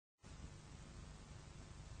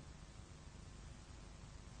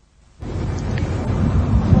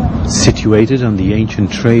Situated on the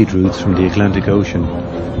ancient trade routes from the Atlantic Ocean,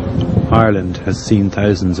 Ireland has seen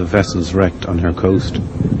thousands of vessels wrecked on her coast.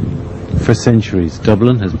 For centuries,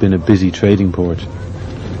 Dublin has been a busy trading port.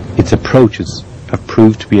 Its approaches have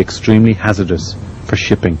proved to be extremely hazardous for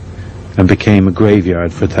shipping and became a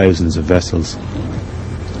graveyard for thousands of vessels.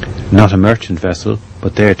 Not a merchant vessel,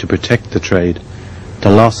 but there to protect the trade, the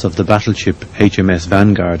loss of the battleship HMS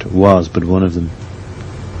Vanguard was but one of them.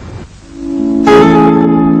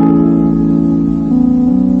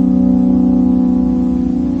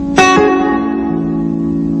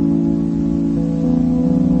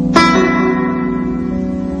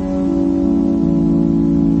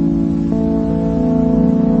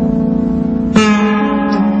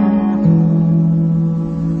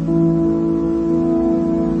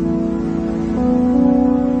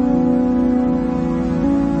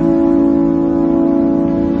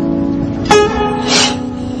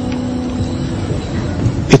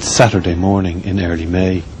 It's Saturday morning in early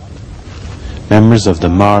May. Members of the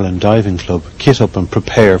Marlin Diving Club kit up and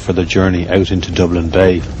prepare for the journey out into Dublin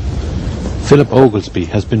Bay. Philip Oglesby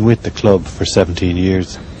has been with the club for 17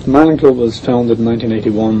 years. The Marlin Club was founded in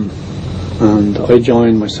 1981 and I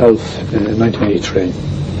joined myself in 1983.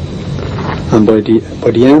 And by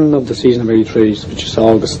the end of the season of 83, which is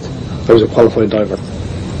August, I was a qualified diver.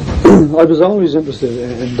 I was always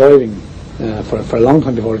interested in diving. For a long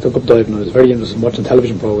time before I took up diving, I was very interested in watching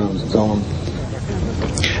television programs and so on.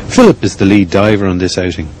 Philip is the lead diver on this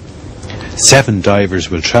outing. 7 divers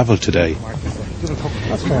will travel today.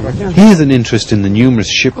 He has an interest in the numerous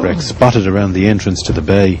shipwrecks spotted around the entrance to the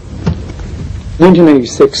bay. In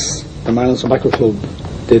 1986, the Marlin Tobacco Club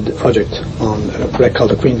did a project on a wreck called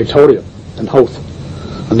the Queen Victoria in Howth,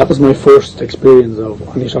 and that was my first experience of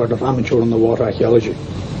any sort of amateur underwater archaeology,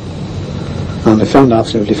 and I found it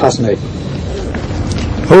absolutely fascinating.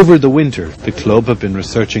 Over the winter, the club have been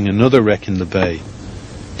researching another wreck in the bay.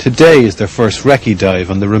 Today is their first recce dive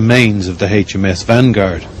on the remains of the HMS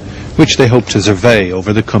Vanguard, which they hope to survey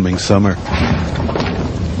over the coming summer.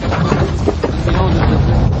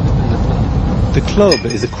 The club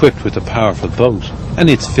is equipped with a powerful boat, and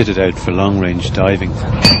it's fitted out for long-range diving.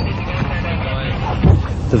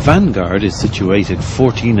 The Vanguard is situated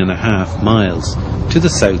 14.5 miles to the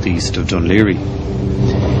southeast of Dunleary,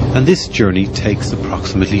 and this journey takes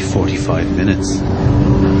approximately 45 minutes.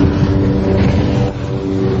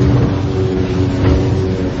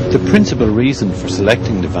 The principal reason for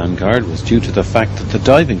selecting the Vanguard was due to the fact that the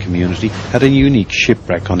diving community had a unique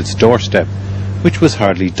shipwreck on its doorstep, which was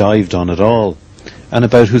hardly dived on at all, and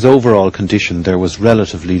about whose overall condition there was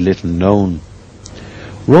relatively little known.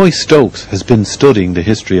 Roy Stokes has been studying the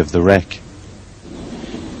history of the wreck.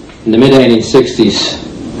 In the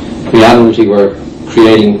mid-1860s, the Admiralty were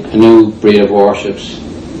creating a new breed of warships,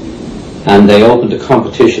 and they opened a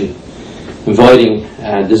competition inviting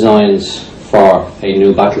designs for a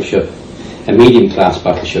new battleship, a medium-class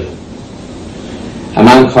battleship. A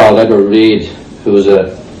man called Edward Reid, who was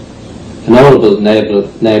a notable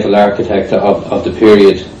naval architect of the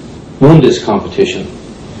period, won this competition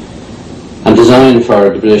and designed for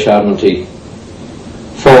the British Admiralty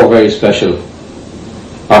 4 very special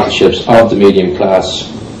battleships of the medium class.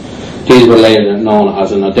 These were later known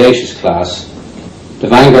as an audacious class. The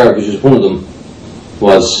Vanguard, which was one of them,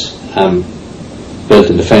 was built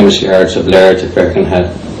in the famous yards of Laird at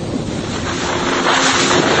Birkenhead.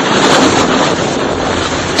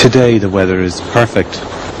 Today the weather is perfect.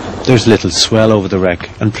 There's little swell over the wreck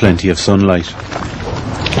and plenty of sunlight.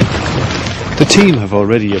 The team have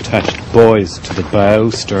already attached buoys to the bow,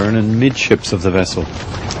 stern and midships of the vessel.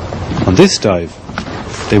 On this dive,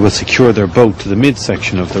 they will secure their boat to the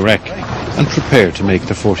midsection of the wreck and prepare to make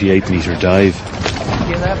the 48-metre dive.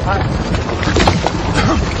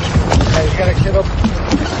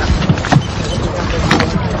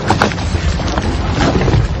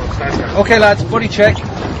 Okay lads, buddy check.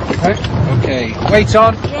 Okay, weights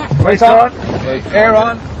on. Yeah. Weights on. Okay, air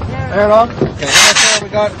on. Yeah. Air on. Okay, how much air we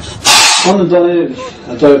got? On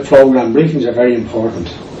a dive programme, briefings are very important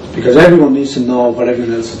because everyone needs to know what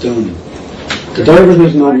everyone else is doing. The divers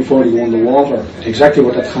need to know before they go in the water exactly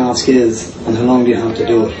what the task is and how long they have to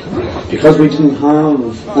do it. Because we didn't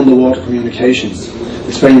have underwater communications,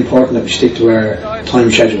 it's very important that we stick to our time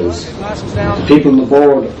schedules. The people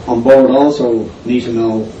on board also need to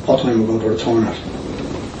know what time we're going to return at.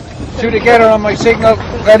 2 together on my signal.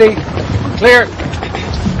 Ready. Clear.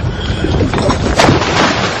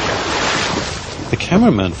 The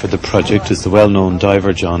cameraman for the project is the well-known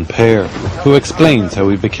diver John Pear, who explains how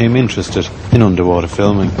he became interested in underwater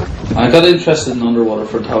filming. I got interested in underwater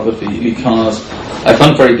photography because I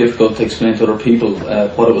found it very difficult to explain to other people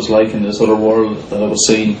what it was like in this other world that I was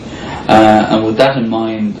seeing. And with that in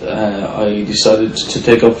mind, I decided to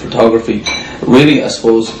take up photography, really I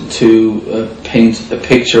suppose to paint a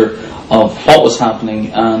picture of what was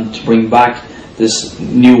happening and to bring back this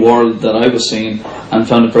new world that I was seeing, and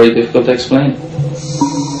found it very difficult to explain.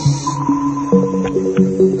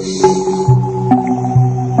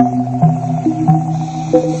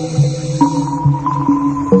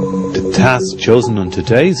 The task chosen on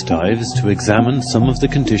today's dive is to examine some of the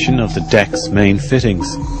condition of the deck's main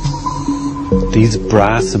fittings. These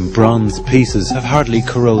brass and bronze pieces have hardly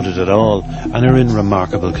corroded at all and are in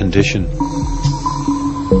remarkable condition.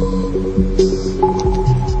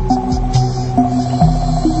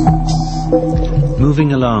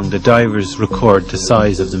 Moving along, the divers record the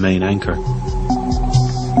size of the main anchor.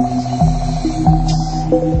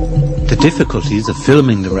 The difficulties of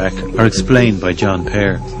filming the wreck are explained by John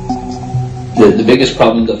Pear. The biggest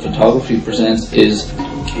problem that photography presents is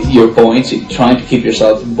your buoyancy, trying to keep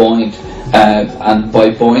yourself buoyant, and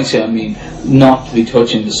by buoyancy I mean not to be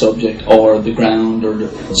touching the subject or the ground or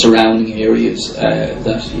the surrounding areas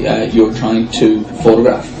that you're trying to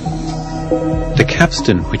photograph. The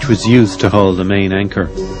capstan, which was used to hold the main anchor.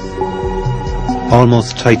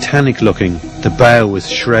 Almost Titanic looking, the bow was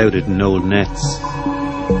shrouded in old nets.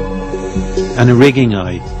 And a rigging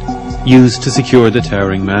eye, used to secure the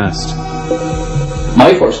towering mast.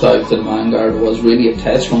 My first dive to the Vanguard was really a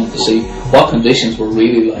test run to see what conditions were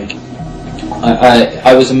really like.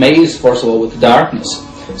 I was amazed, first of all, with the darkness.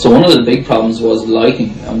 So one of the big problems was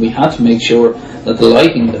lighting, and we had to make sure that the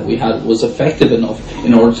lighting that we had was effective enough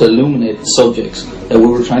in order to illuminate the subjects that we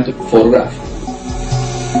were trying to photograph.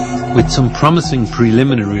 With some promising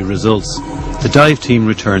preliminary results, the dive team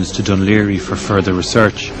returns to Dunleary for further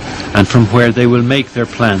research, and from where they will make their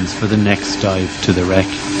plans for the next dive to the wreck.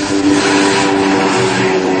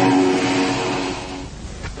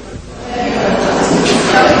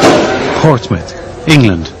 Portsmouth,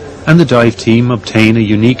 England, and the dive team obtain a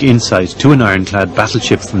unique insight to an ironclad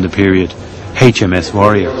battleship from the period, HMS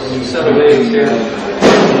Warrior.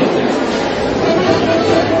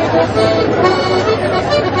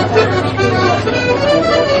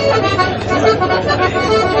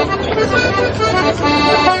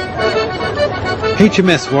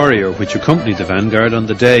 HMS Warrior, which accompanied the Vanguard on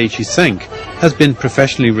the day she sank, has been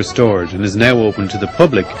professionally restored and is now open to the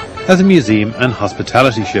public as a museum and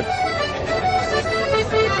hospitality ship.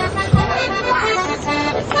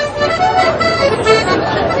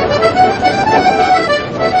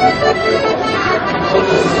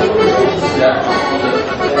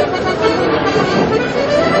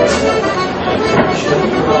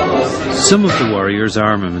 Some of the Warrior's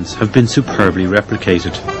armaments have been superbly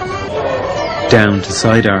replicated, down to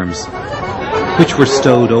sidearms, which were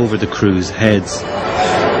stowed over the crew's heads.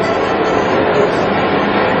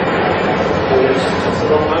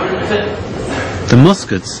 The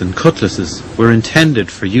muskets and cutlasses were intended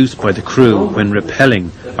for use by the crew when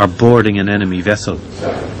repelling or boarding an enemy vessel,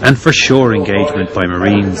 and for shore engagement by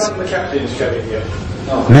Marines.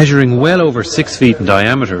 Measuring well over 6 feet in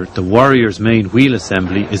diameter, the Warrior's main wheel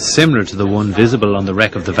assembly is similar to the one visible on the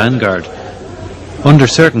wreck of the Vanguard. Under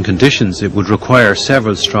certain conditions, it would require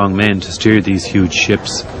several strong men to steer these huge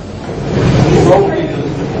ships.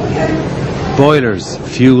 Boilers,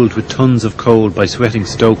 fueled with tons of coal by sweating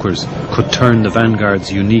stokers, could turn the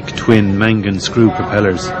Vanguard's unique twin Mangan screw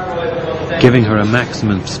propellers, giving her a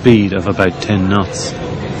maximum speed of about 10 knots.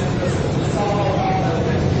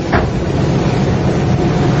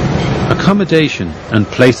 Accommodation and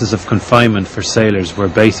places of confinement for sailors were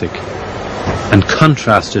basic, and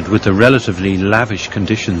contrasted with the relatively lavish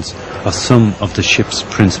conditions of some of the ship's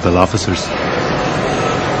principal officers.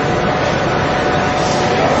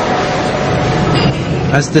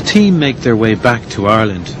 As the team make their way back to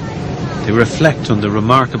Ireland, they reflect on the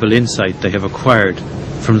remarkable insight they have acquired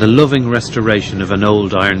from the loving restoration of an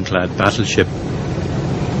old ironclad battleship.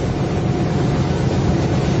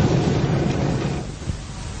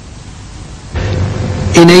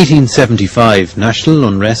 In 1875, national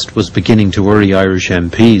unrest was beginning to worry Irish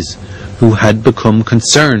MPs, who had become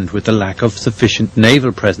concerned with the lack of sufficient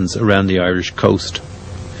naval presence around the Irish coast.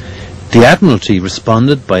 The Admiralty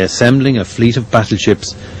responded by assembling a fleet of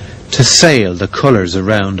battleships to sail the colours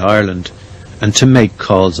around Ireland and to make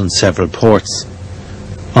calls on several ports.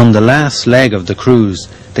 On the last leg of the cruise,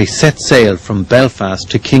 they set sail from Belfast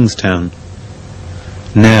to Kingstown,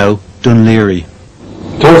 now Dunleary.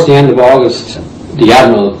 Towards the end of August, the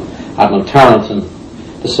Admiral Tarleton,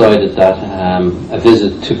 decided that a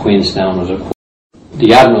visit to Queenstown was required.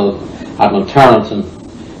 The Admiral Tarleton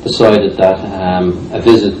decided that a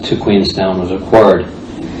visit to Queenstown was required.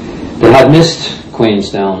 They had missed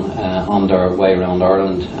Queenstown on their way around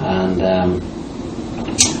Ireland, and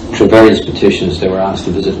through various petitions they were asked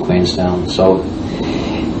to visit Queenstown. So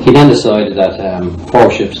he then decided that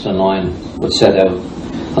 4 ships of the line would set out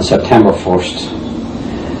on September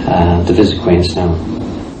 1st to visit Queenstown.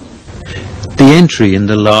 The entry in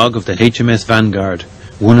the log of the HMS Vanguard,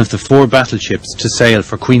 one of the 4 battleships to sail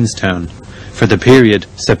for Queenstown for the period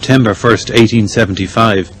September 1st,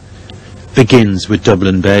 1875, begins with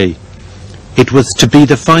Dublin Bay. It was to be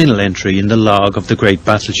the final entry in the log of the great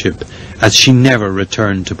battleship, as she never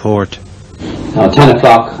returned to port. Now at 10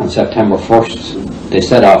 o'clock on September 1st, they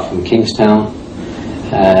set off from Kingstown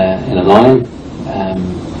in a line.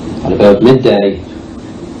 At about midday,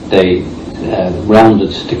 they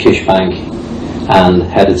rounded the Kishbank and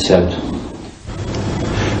headed south.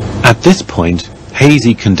 At this point,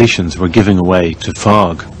 hazy conditions were giving way to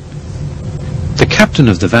fog. The captain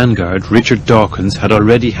of the Vanguard, Richard Dawkins, had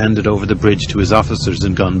already handed over the bridge to his officers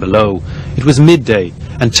and gone below. It was midday,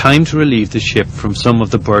 and time to relieve the ship from some of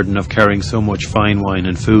the burden of carrying so much fine wine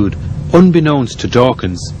and food. Unbeknownst to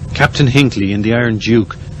Dawkins, Captain Hinckley in the Iron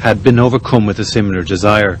Duke had been overcome with a similar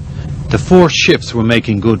desire. The 4 ships were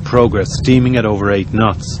making good progress, steaming at over 8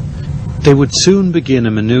 knots. They would soon begin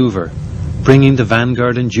a manoeuvre, bringing the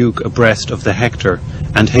Vanguard and Duke abreast of the Hector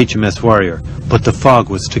and HMS Warrior, but the fog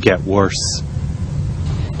was to get worse.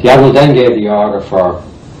 The Admiral then gave the order for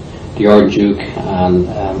the Iron Duke and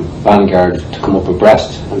Vanguard to come up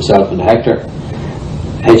abreast, himself and the Hector.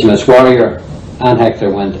 HMS Warrior and Hector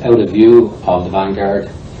went out of view of the Vanguard,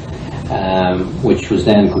 which was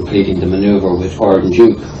then completing the manoeuvre with Iron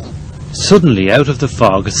Duke. Suddenly, out of the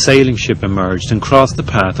fog, a sailing ship emerged and crossed the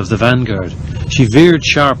path of the Vanguard. She veered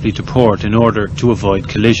sharply to port in order to avoid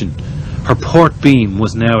collision. Her port beam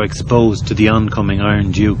was now exposed to the oncoming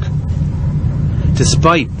Iron Duke.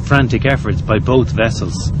 Despite frantic efforts by both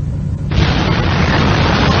vessels,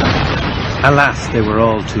 alas, they were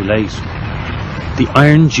all too late. The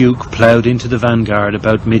Iron Duke ploughed into the Vanguard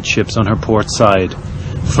about midships on her port side.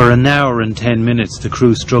 For an hour and 10 minutes the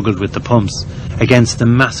crew struggled with the pumps against the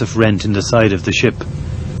massive rent in the side of the ship.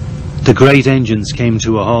 The great engines came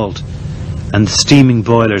to a halt, and the steaming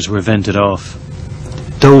boilers were vented off.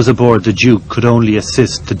 Those aboard the Duke could only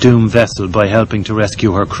assist the doomed vessel by helping to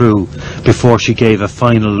rescue her crew before she gave a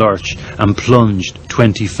final lurch and plunged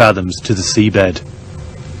 20 fathoms to the seabed.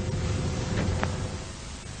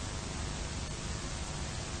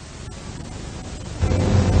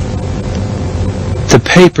 The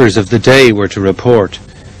papers of the day were to report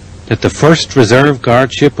that the first reserve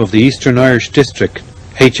guard ship of the Eastern Irish District,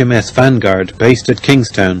 HMS Vanguard, based at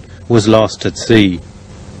Kingstown, was lost at sea.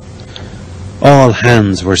 All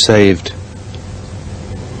hands were saved.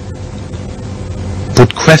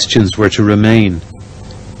 But questions were to remain.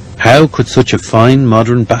 How could such a fine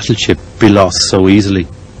modern battleship be lost so easily?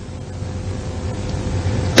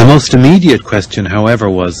 The most immediate question, however,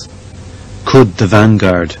 was, could the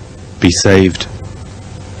Vanguard be saved?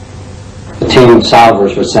 The team of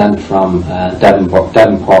salvors were sent from Devonport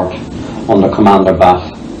under Commander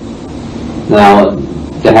Bath. Now,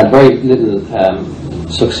 they had very little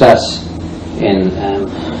success in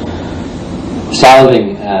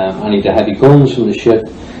salving any of the heavy guns from the ship.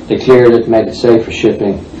 They cleared it, made it safe for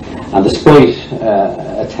shipping, and despite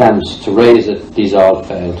attempts to raise it, these all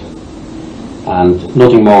failed. And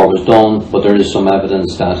nothing more was done, but there is some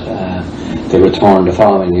evidence that they returned the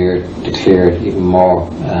following year to clear even more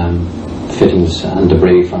fittings and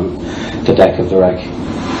debris from the deck of the wreck.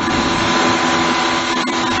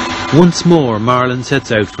 Once more, Marlin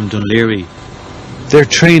sets out from Dunleary. Their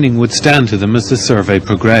training would stand to them as the survey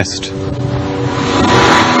progressed.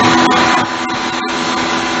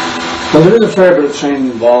 Well, there is a fair bit of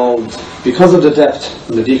training involved. Because of the depth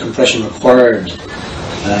and the decompression required,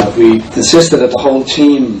 we insisted that the whole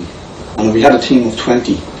team, and we had a team of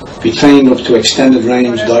 20, be trained up to extended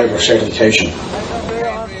range diver certification.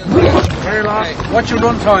 Very last. What's your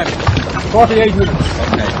run time? 48 minutes.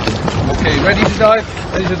 Okay. Okay, ready to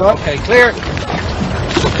dive? Ready to dive? Okay, clear.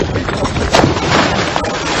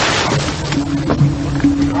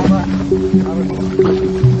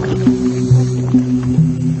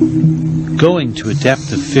 Going to a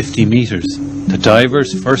depth of 50 meters, the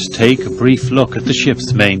divers first take a brief look at the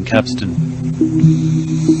ship's main capstan.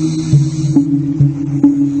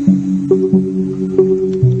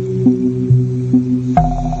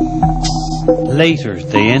 Later,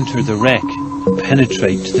 they enter the wreck and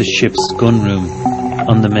penetrate to the ship's gunroom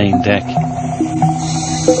on the main deck.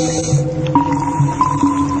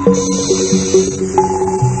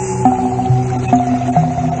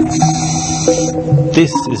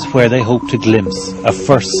 This is where they hope to glimpse a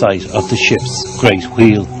first sight of the ship's great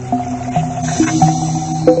wheel.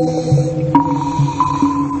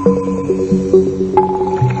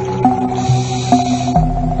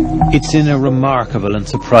 It's in a remarkable and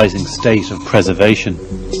surprising state of preservation.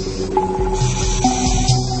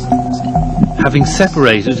 Having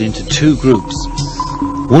separated into two groups,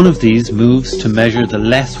 one of these moves to measure the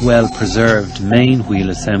less well-preserved main wheel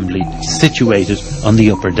assembly situated on the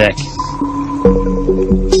upper deck.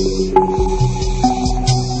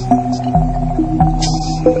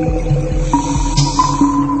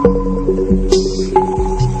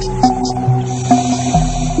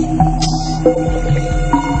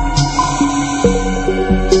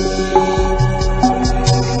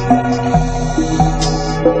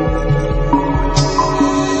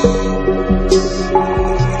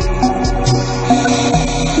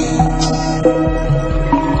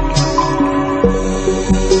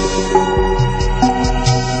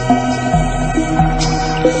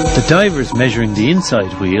 The divers measuring the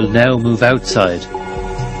inside wheel now move outside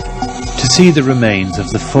to see the remains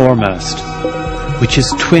of the foremast, which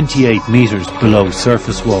is 28 metres below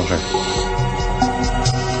surface water.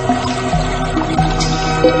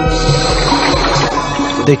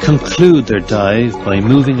 They conclude their dive by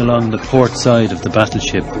moving along the port side of the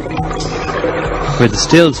battleship, where the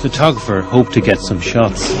stills photographer hoped to get some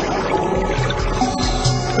shots.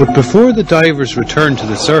 But before the divers return to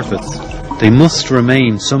the surface, they must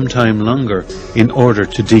remain some time longer in order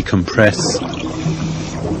to decompress.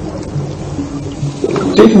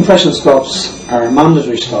 Decompression stops are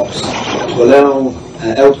mandatory stops to allow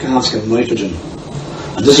outgassing of nitrogen,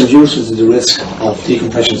 and this reduces the risk of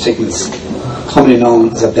decompression sickness, commonly known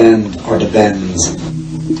as a bend or the bends.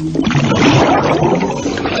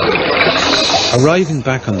 Arriving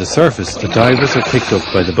back on the surface, the divers are picked up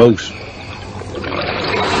by the boat.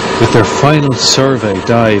 With their final survey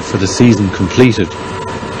dive for the season completed,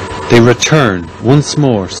 they return once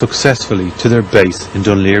more successfully to their base in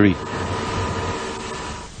Dunleary.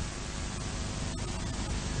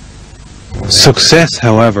 Success,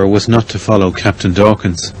 however, was not to follow Captain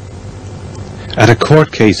Dawkins. At a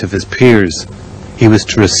court case of his peers, he was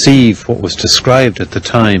to receive what was described at the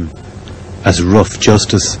time as rough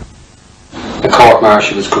justice. The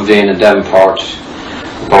court-martial was convened in Devonport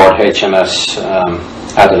aboard HMS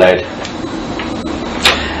Adelaide,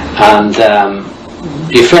 and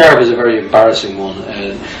the affair was a very embarrassing one.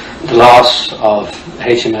 The loss of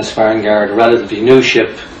HMS Vanguard, a relatively new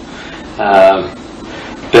ship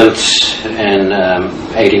built in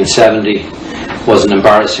 1870, was an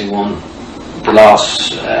embarrassing one. The loss,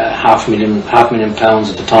 half a million pounds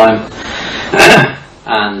at the time,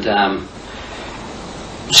 and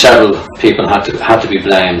several people had to be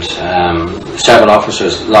blamed. Several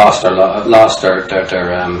officers lost their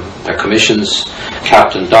commissions.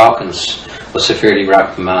 Captain Dawkins was severely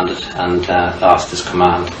reprimanded and lost his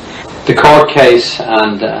command. The court case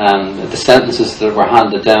and the sentences that were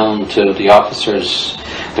handed down to the officers,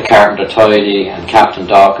 the Carpenter Tidy and Captain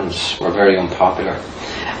Dawkins, were very unpopular,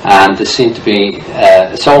 and they seemed to be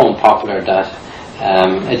so unpopular that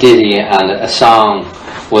a ditty and a song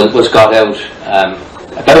was got out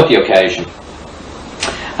about the occasion,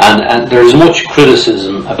 and there is much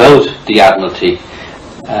criticism about the Admiralty,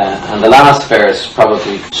 and the last verse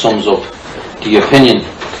probably sums up the opinion.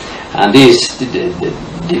 And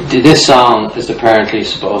this song is apparently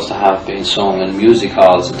supposed to have been sung in music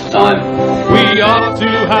halls at the time. We ought to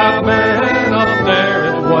have men up there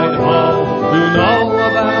at Whitehall who know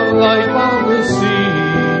about life on the sea,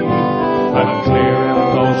 and clear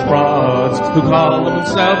out those frauds who call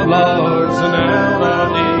themselves lords and out of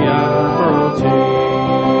the Admiralty.